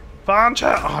 clean. Punch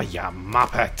him. Oh, you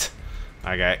muppet.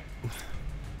 Okay.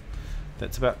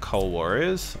 That's about coal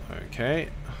warriors. Okay.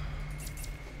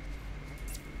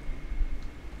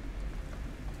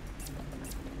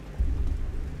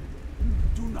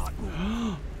 Do not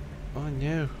move. Oh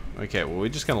no. Okay, well we're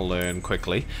just going to learn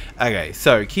quickly. Okay,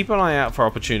 so keep an eye out for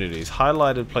opportunities.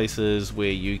 Highlighted places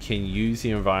where you can use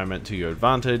the environment to your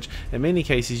advantage. In many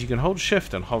cases you can hold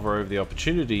shift and hover over the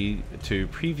opportunity to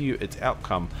preview its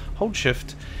outcome. Hold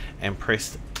shift and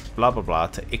press blah blah blah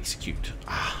to execute.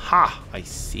 Aha! I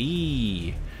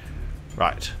see.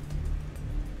 Right.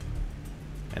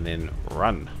 And then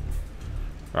run.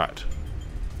 Right.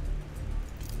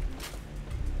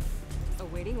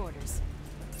 Awaiting orders.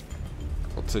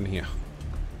 What's in here?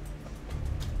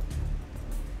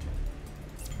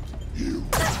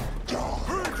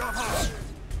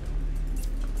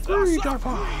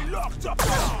 Locked up.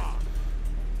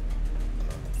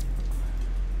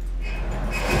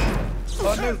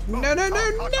 Oh no, no, no, no,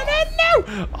 no, no,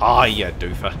 no! Ah, yeah,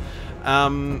 doofer.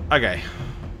 Okay.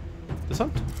 This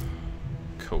one?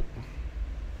 Cool.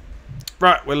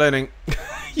 Right, we're learning.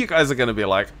 You guys are gonna be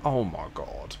like, oh my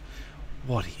god.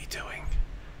 What are you doing?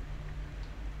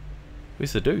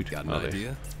 Where's the dude? Got an Oh, there.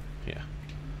 idea? Yeah.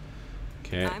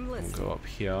 Okay, I'm we'll listening. go up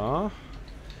here.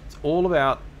 It's all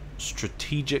about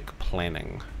strategic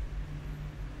planning.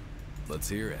 Let's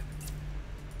hear it.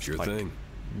 Sure Like- thing.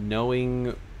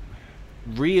 Knowing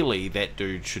really that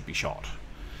dude should be shot.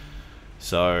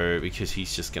 So, because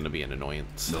he's just going to be an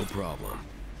annoyance. No problem.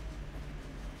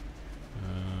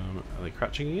 Are they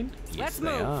crouching again? Yes, Let's they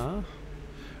move. are.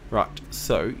 Right,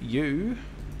 so you...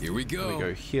 Here we We go.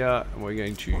 go here, and we're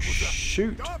going to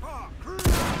shoot. Cover! Clear!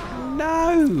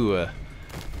 No!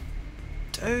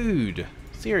 Dude!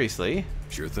 Seriously?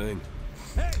 Sure thing.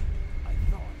 Hey! I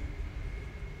thought.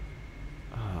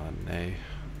 Oh, no.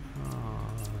 Oh,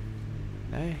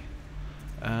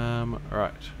 no.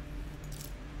 Right.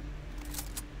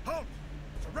 Halt!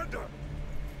 Surrender!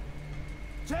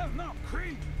 Tell not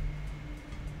Creed!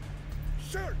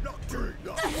 Sir, not Creed!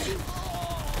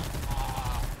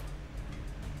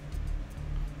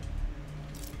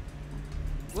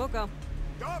 We'll go.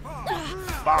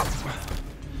 Cover!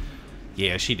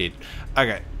 Yeah, she did.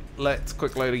 Okay, let's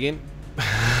quick load again.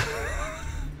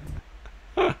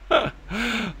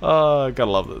 Oh, I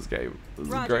gotta love this game. This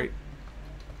is Roger. great.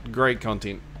 Great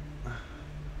content.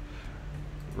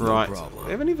 Right. problem.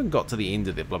 We haven't even got to the end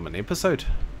of the blooming episode.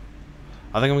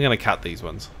 I think I'm gonna cut these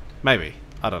ones. Maybe.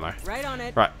 I don't know. Right on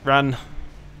it. Right, run.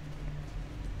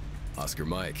 Oscar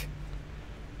Mike.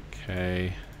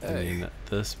 Okay. And Hey. then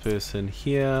this person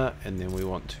here, and then we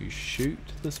want to shoot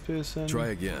this person. Try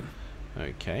again.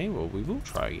 Okay, well we will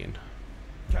try again.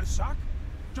 Kelsak?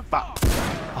 Jafar!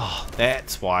 Oh,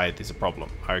 that's why there's a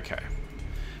problem. Okay.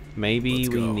 Maybe Let's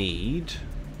we go. need...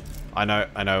 I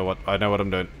know what I'm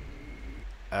doing.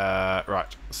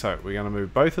 Right. So we're gonna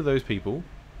move both of those people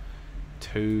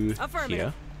to Affirmative.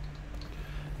 here.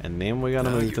 And then we're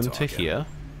gonna Now move you're them to talking. here.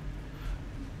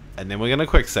 And then we're gonna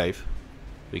quick save.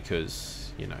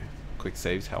 Because, you know, quick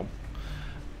saves help.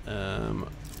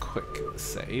 Quick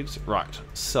saves. Right.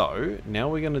 So now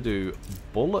we're gonna do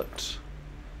bullet.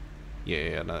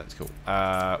 Yeah, no, that's cool.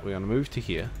 We're gonna move to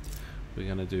here. We're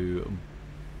gonna do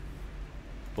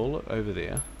bullet over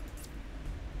there.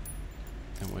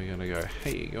 And we're gonna go,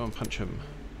 hey, go and punch him.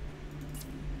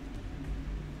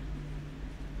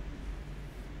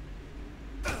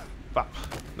 Bop.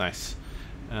 Nice.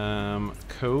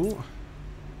 Cool.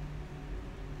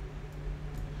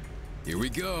 Here we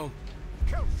go.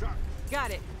 Kelsak!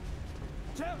 Got it.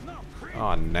 Tell not Creed!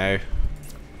 Oh no.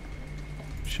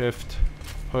 Shift.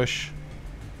 Push.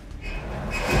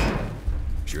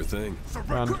 Sure thing.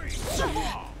 Run.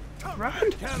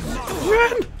 Run!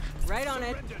 Run! Right on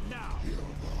it.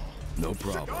 No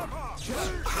problem.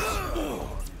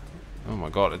 Oh my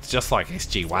god, it's just like Let's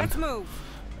SG1. move.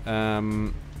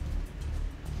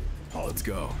 Let's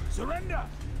go. Surrender!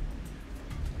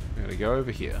 I'm gonna go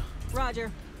over here.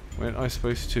 Roger. Weren't I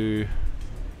supposed to...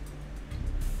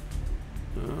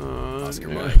 Oscar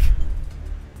yeah. Mike.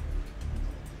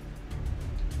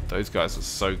 Those guys are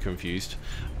so confused.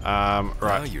 Now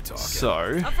Right, you're talking.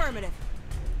 so... Affirmative.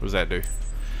 What does that do?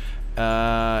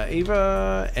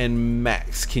 Eva and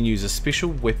Max can use a special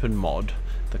weapon mod,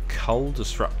 the Cull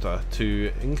Disruptor,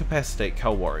 to incapacitate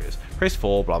Cull Warriors. Press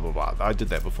 4, blah blah blah. I did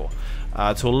that before.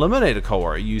 To eliminate a Cull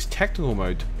Warrior, use tactical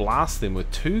mode to blast them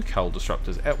with 2 Cull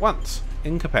Disruptors at once,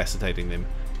 incapacitating them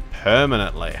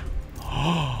permanently.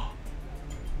 Wow.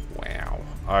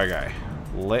 Okay,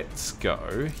 let's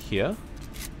go here.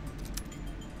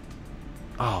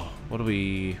 Oh, what do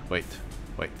we... Wait.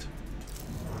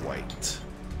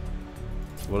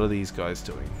 What are these guys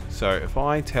doing? So if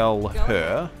I tell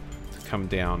her to come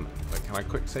down... Wait, can I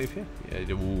quick save here?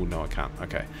 Yeah, ooh, no I can't.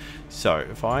 Okay. So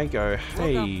if I go,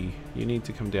 hey, you need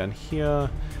to come down here,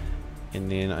 and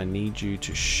then I need you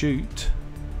to shoot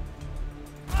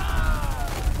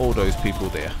all those people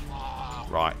there.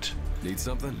 Right. Need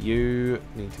something? You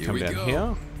need to Here come we down go.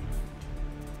 here.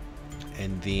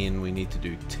 And then we need to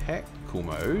do tactical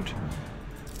mode.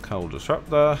 Cull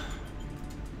Disruptor.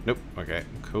 Nope. Okay,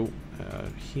 cool.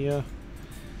 Here.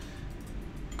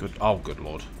 Good. Oh, good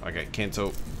lord. Okay,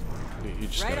 cancel. You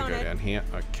just Right gotta on go it. down here.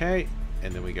 Okay.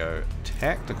 And then we go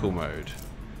tactical mode.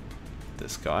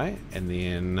 This guy. And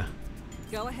then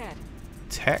Go ahead.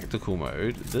 tactical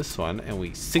mode. This one. And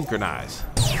we synchronize.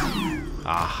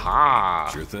 Aha!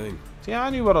 Sure thing. See, I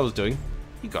knew what I was doing.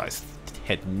 You guys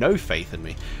had no faith in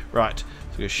me. Right, so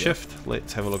we go shift.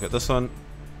 Let's have a look at this one.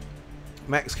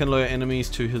 Max can lure enemies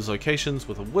to his locations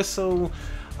with a whistle.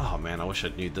 Oh man, I wish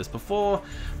I'd knew this before.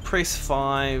 Press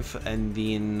 5 and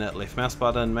then left mouse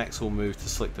button. Max will move to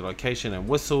select the location and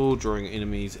whistle, drawing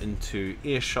enemies into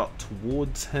earshot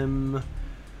towards him.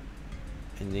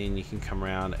 And then you can come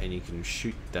around and you can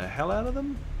shoot the hell out of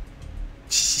them.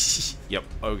 Yep,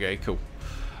 okay, cool.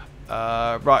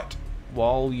 Right,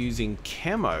 while using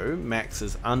camo, Max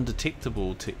is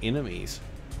undetectable to enemies.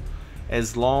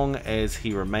 As long as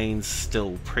he remains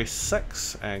still, press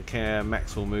 6 and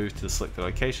Max will move to the selected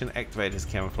location, activate his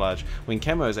camouflage. When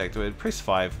camo is activated, press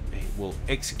 5, he will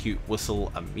execute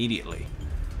whistle immediately.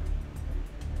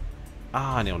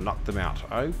 Ah, and he'll knock them out.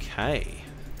 Okay.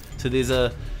 So there's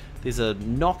a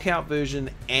knockout version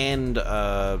and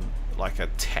like a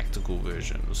tactical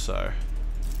version. So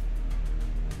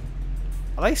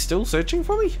are they still searching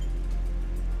for me?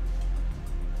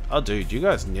 Oh, dude, you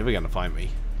guys are never gonna find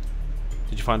me.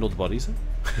 Did you find all the bodies?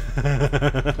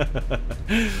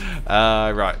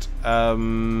 Right.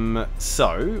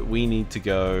 So we need to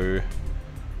go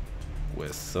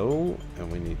whistle,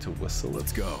 and we need to whistle.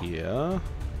 Let's go. Here.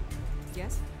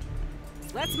 Yes?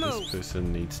 Let's This move.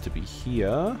 person needs to be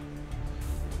here.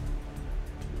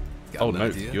 Got Oh an no,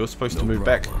 idea? you're supposed to No move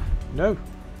back. problem. No.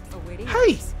 Awaiting Hey!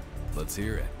 orders. Let's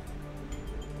hear it.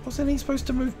 Wasn't he supposed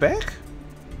to move back?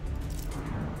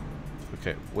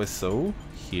 Okay, whistle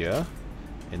here,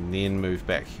 and then move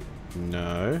back.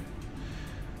 No.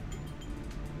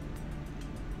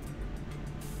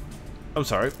 I'm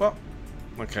sorry. Well,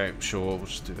 okay, sure. We'll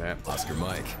just do that. Oscar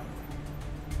Mike.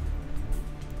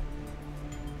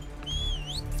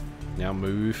 Now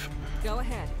move. Go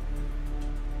ahead.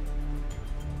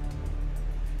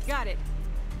 Got it.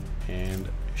 And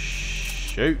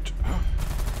shoot.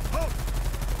 Halt!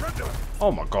 Brenda!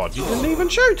 Oh my god, you didn't even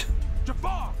shoot!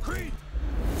 Jafar! Creed!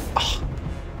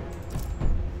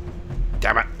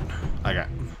 Damn it. Okay.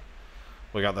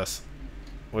 We got this.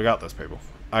 We got this, people.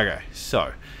 Okay,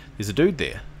 so there's a dude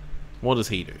there. What does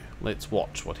he do? Let's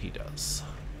watch what he does.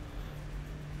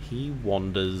 He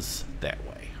wanders that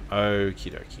way.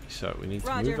 Okie dokie. So we need to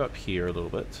Roger. move up here a little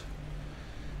bit.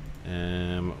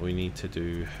 We need to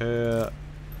do her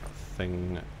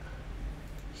thing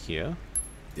here.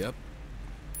 Yep.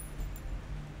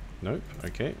 Nope.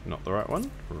 Okay, not the right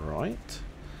one. Right.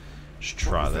 Let's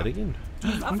try that again.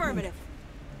 Affirmative.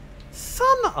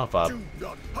 Son of a Do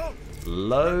not halt!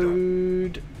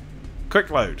 load. Quick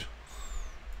load.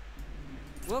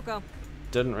 We'll go.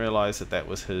 Didn't realize that that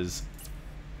was his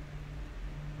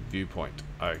viewpoint.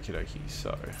 Okie dokie.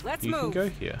 So Let's you can move. go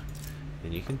here,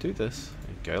 and you can do this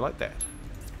and go like that.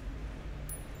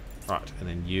 Right, and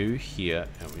then you here,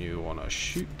 and you want to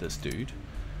shoot this dude.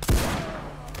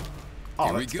 Oh,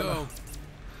 Here we that's go. gonna-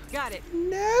 Got it.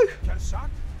 No. Kensak!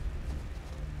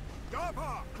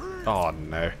 Jafar! Creed! Oh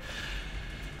no.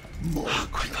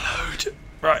 Quick load.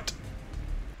 Right.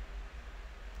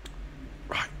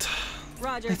 Right.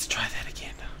 Roger. Let's try that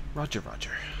again. Roger,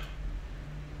 Roger.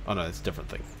 Oh no, it's a different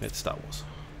thing. It's Star Wars.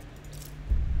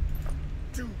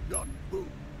 Do not move!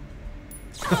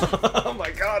 Oh my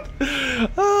god.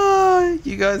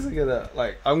 You guys are gonna,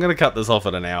 like, I'm gonna cut this off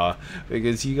at an hour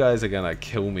because you guys are gonna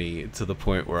kill me to the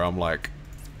point where I'm like,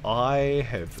 I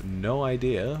have no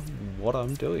idea what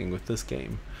I'm doing with this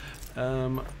game.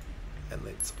 And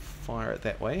let's fire it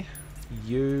that way.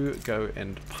 You go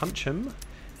and punch him.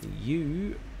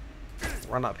 You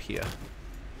run up here.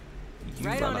 You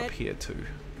Right run on up it. here too.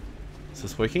 Is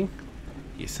this working?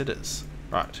 Yes, it is.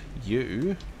 Right,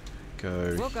 you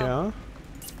go We'll here. go.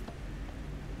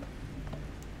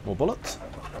 More bullets.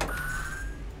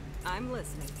 I'm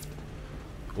listening.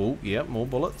 Oh, yeah, more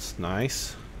bullets.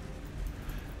 Nice.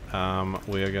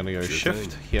 We are going to go Sure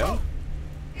shift thing. here.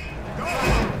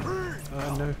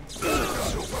 No.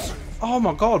 Oh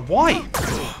my god, why?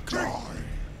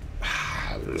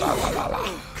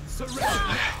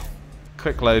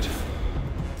 Quick load.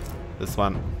 This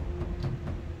one.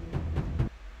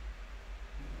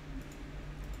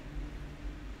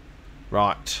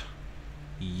 Right.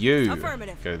 You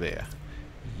Affirmative. go there.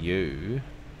 You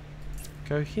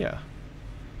go here.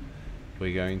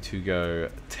 We're going to go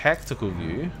tactical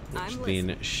view, which I'm then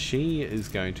listening. she is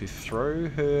going to throw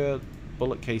her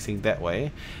bullet casing that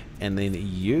way, and then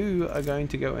you are going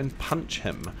to go and punch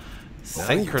him.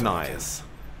 Synchronize.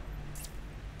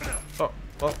 Oh,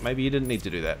 well, maybe you didn't need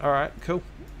to do that. Alright, cool.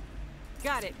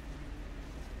 Got it.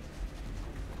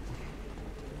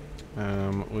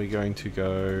 We're going to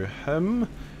go him.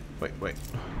 Wait.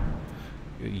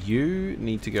 You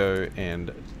need to go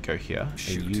and go here,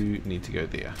 Shoot. and you need to go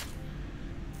there.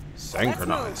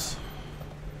 Synchronize.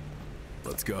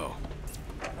 Let's go.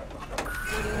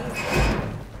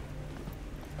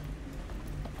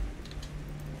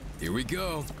 Here we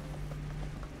go.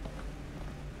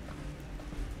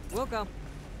 We'll go.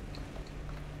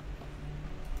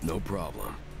 No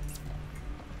problem.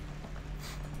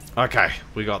 Okay,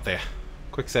 we got there.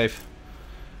 Quick save.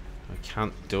 I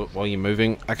can't do it while you're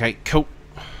moving. Okay, cool.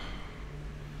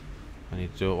 I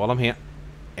need to do it while I'm here.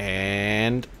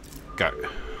 And go.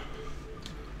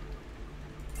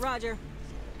 Roger.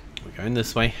 We're going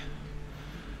this way.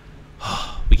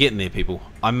 We're getting there, people.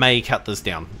 I may cut this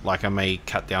down. Like, I may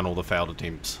cut down all the failed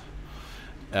attempts.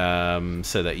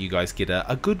 So that you guys get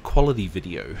a good quality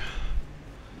video.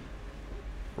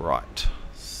 Right.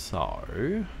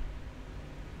 So...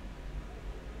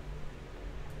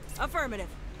 Affirmative.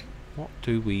 What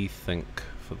do we think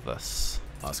for this?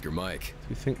 Oscar Mike. Do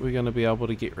you think we're going to be able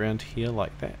to get around here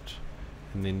like that?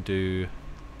 And then do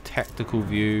tactical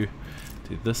view,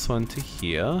 do this one to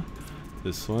here,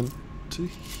 this one to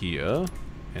here,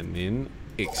 and then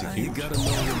You execute. gotta know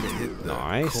when to hit the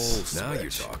Nice. cold Now you're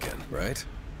talking, right?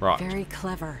 Right, Very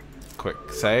clever. quick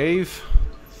save.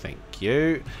 Thank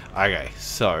you. Okay,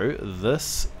 so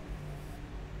this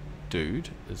dude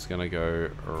is going to go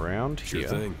around Sure here.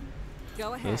 thing.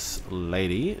 Go ahead. This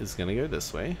lady is going to go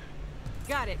this way.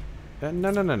 Got it.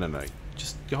 No.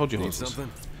 Just hold your Need horses.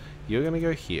 something? You're going to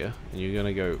go here, and you're going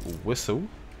to go whistle.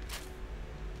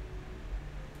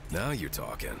 Now you're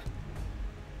talking.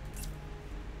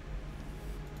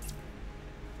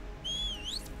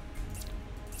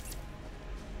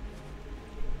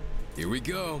 Here we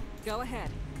go. Go ahead.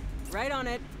 Right on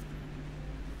it.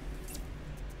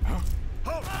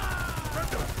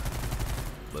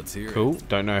 Let's hear Cool. it.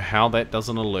 Don't know how that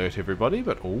doesn't alert everybody,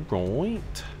 but all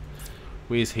right.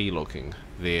 Where's he looking?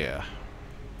 There.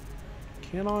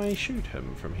 Can I shoot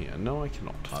him from here? No, I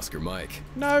cannot. Oscar Mike.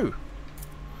 No!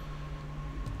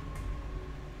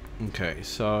 Okay,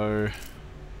 so...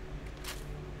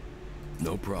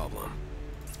 No problem.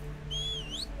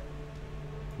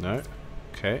 No.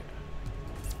 Okay.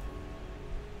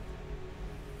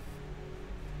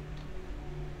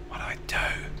 What do I do?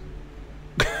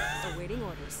 Awaiting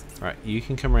orders. Right, you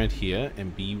can come around here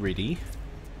and be ready.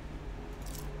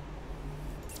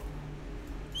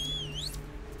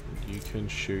 You can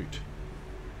shoot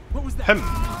What was that? him.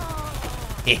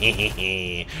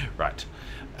 Right.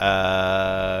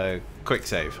 Quick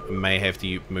save. May have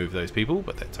to move those people,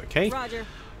 but that's okay. Roger.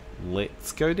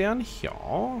 Let's go down here.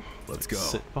 Let's go.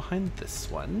 Sit behind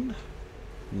this one.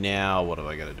 Now, what have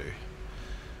I got to do?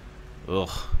 Ugh.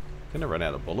 Gonna run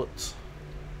out of bullets.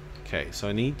 Okay, so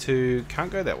I need to...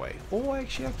 Can't go that way. Oh,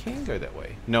 actually, I can go that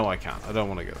way. No, I can't. I don't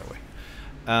want to go that way.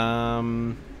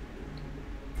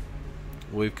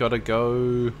 We've got to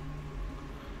go...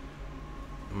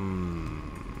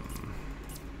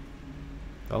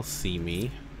 They'll see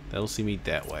me. They'll see me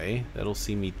that way. That'll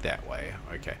see me that way.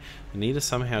 Okay. I need to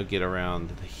somehow get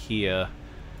around here.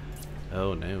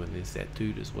 Oh no, and there's that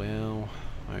dude as well.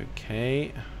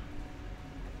 Okay.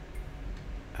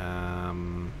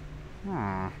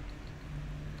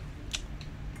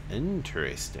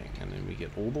 Interesting. And then we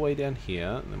get all the way down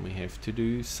here, and then we have to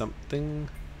do something.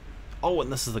 Oh,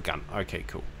 and this is the gun. Okay,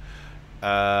 cool.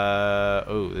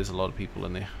 Oh, there's a lot of people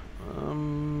in there.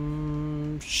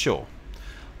 Sure.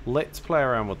 Let's play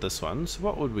around with this one. So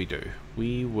what would we do?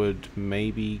 We would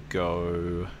maybe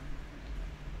go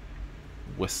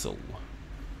whistle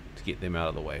to get them out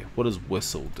of the way. What does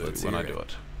whistle do Let's when I hear do it.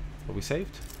 it? Are we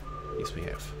saved? Yes, we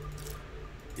have.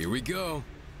 Here we go.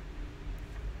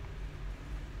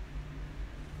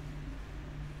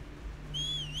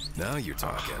 Now you're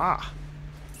talking. Ah.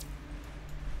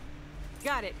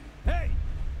 Got it. Hey!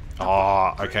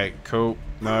 Oh, okay, cool.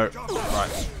 No,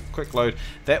 right. Quick load.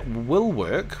 That will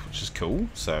work, which is cool.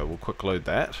 So we'll quick load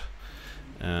that.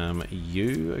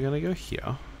 You are gonna go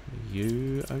here.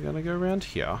 You are gonna go around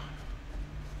here.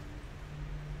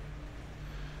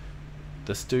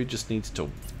 This dude just needs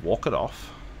to walk it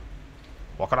off.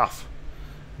 Walk it off.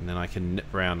 And then I can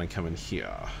nip around and come in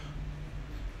here.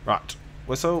 Right.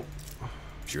 Whistle.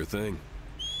 Sure thing.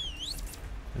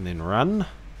 And then run.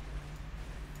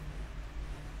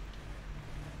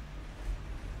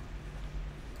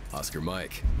 Oscar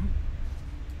Mike.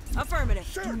 Affirmative.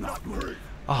 Do not move.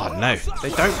 Oh no, they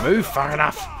don't move far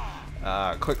enough.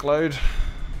 Quick load.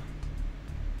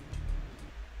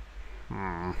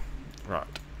 Right.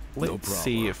 Let's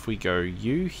see problem. if we go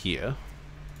you here.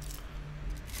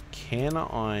 Can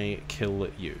I kill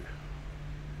you?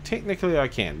 Technically I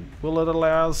can. Will it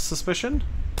allow suspicion?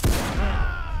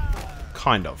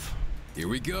 Kind of. Here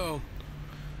we go.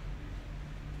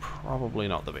 Probably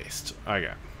not the best.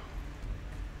 Okay.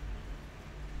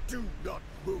 Do not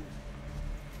move.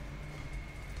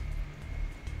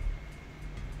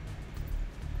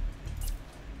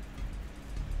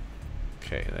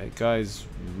 Okay, that guy's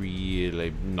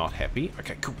really not happy.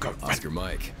 Okay, cool, go. Run, Oscar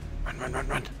Mike. run, run, run,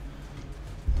 run.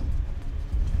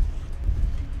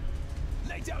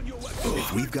 Lay down your weapon.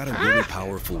 If we've got a really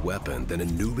powerful weapon, then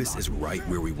Anubis is right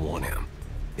where we want him.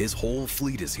 His whole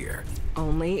fleet is here.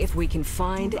 Only if we can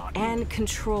find and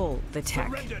control the tech.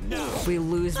 Surrender now. If we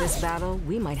lose this battle,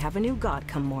 we might have a new god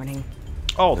come morning.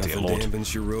 Oh dear Nothing lord.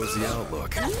 dampens your rosy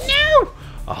outlook. No!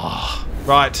 Ah,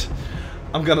 right.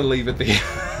 I'm gonna leave it there.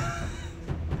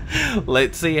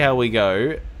 Let's see how we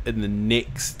go in the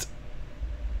next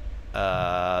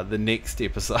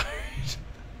episode.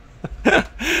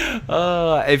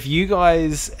 If you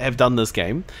guys have done this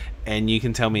game and you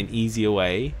can tell me an easier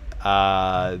way,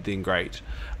 then great.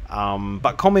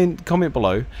 But comment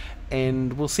below,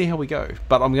 and we'll see how we go.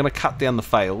 But I'm gonna cut down the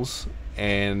fails,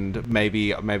 and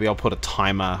maybe I'll put a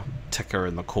timer ticker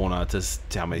in the corner to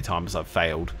how many times I've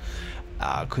failed,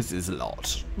 because there's a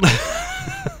lot.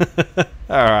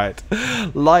 All right,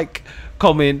 like,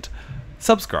 comment,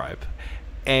 subscribe,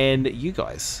 and you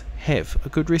guys have a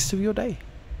good rest of your day.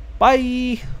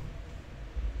 Bye.